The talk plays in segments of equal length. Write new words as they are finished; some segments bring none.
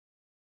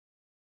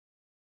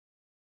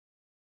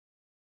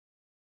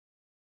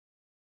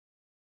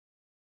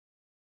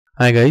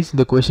Hi guys,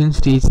 the question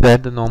states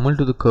that the normal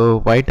to the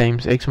curve y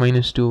times x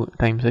minus 2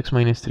 times x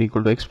minus 3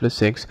 equal to x plus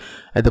 6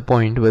 at the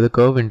point where the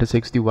curve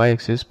intersects the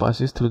y-axis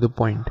passes through the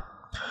point.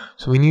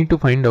 So we need to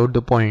find out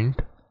the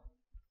point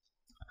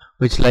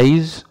which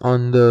lies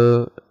on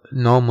the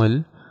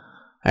normal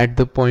at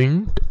the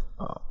point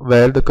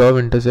where the curve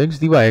intersects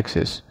the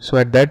y-axis. So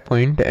at that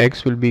point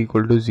x will be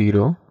equal to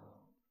 0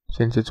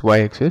 since it's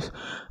y-axis.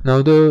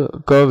 Now the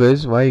curve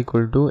is y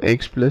equal to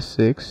x plus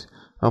 6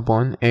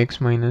 upon x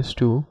minus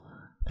 2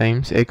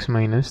 times x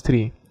minus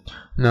 3.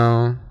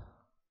 Now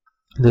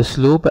the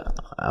slope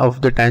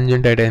of the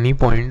tangent at any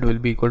point will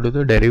be equal to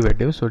the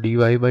derivative, so dy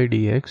by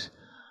dx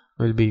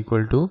will be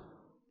equal to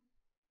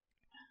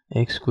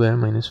x square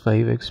minus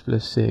 5x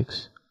plus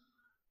 6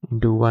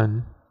 into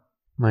 1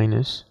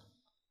 minus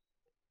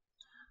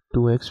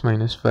 2x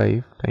minus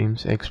 5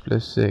 times x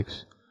plus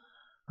 6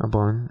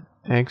 upon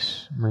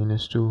x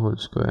minus 2 whole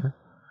square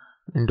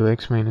into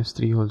x minus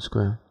 3 whole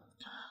square.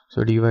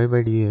 So dy by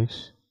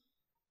dx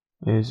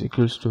is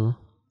equals to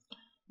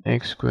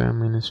x square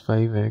minus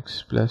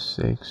 5x plus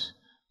 6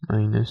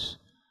 minus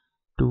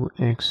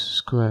 2x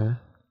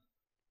square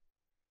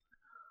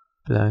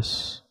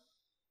plus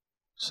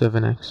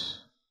 7x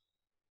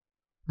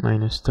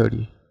minus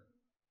 30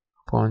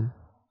 upon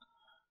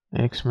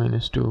x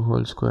minus 2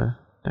 whole square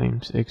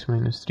times x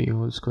minus 3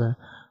 whole square.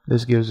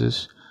 This gives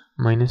us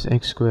minus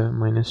x square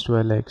minus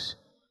 12x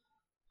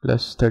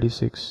plus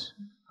 36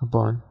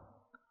 upon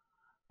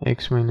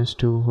x minus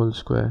 2 whole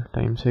square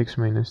times x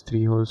minus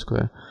 3 whole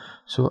square.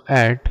 So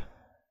at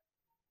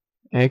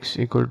x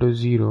equal to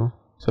 0,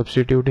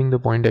 substituting the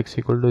point x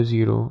equal to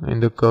 0 in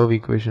the curve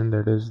equation,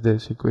 that is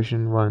this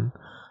equation 1,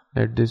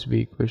 let this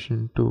be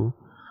equation 2,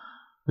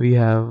 we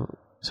have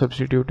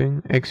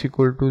substituting x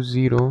equal to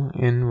 0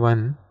 in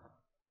 1,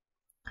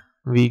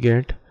 we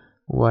get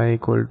y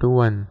equal to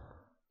 1.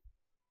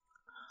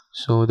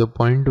 So the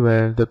point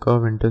where the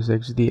curve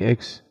intersects the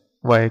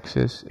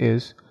y-axis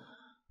is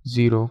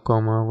 0,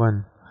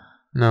 1.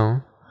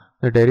 Now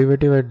the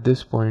derivative at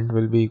this point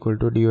will be equal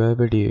to dy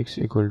by dx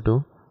equal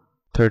to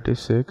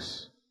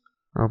 36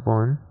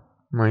 upon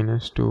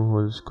minus 2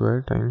 whole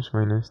square times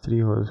minus 3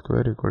 whole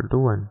square equal to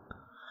 1.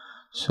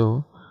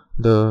 So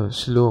the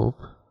slope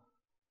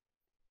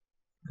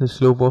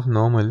of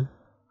normal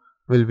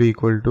will be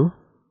equal to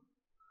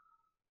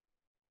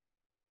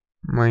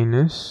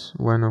minus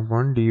 1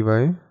 upon dy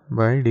by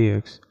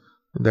dx,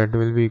 that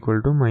will be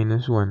equal to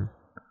minus 1.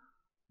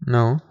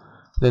 Now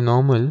the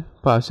normal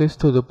passes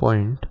through the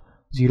point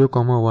 0,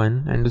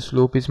 1 and the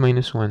slope is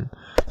minus 1.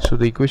 So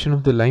the equation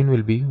of the line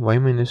will be y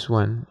minus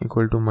 1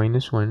 equal to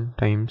minus 1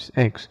 times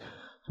x.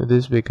 So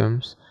this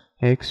becomes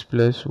x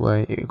plus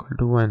y equal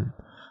to 1.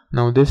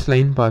 Now this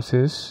line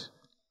passes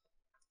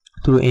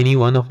through any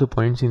one of the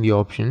points in the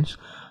options.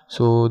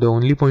 So the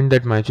only point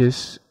that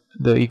matches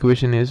the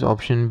equation is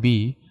option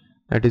B,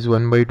 that is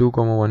 1 by 2,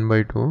 1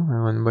 by 2,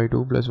 and 1 by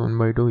 2 plus 1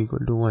 by 2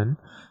 equal to 1.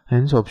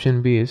 Hence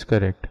option B is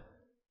correct.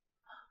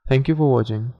 Thank you for watching.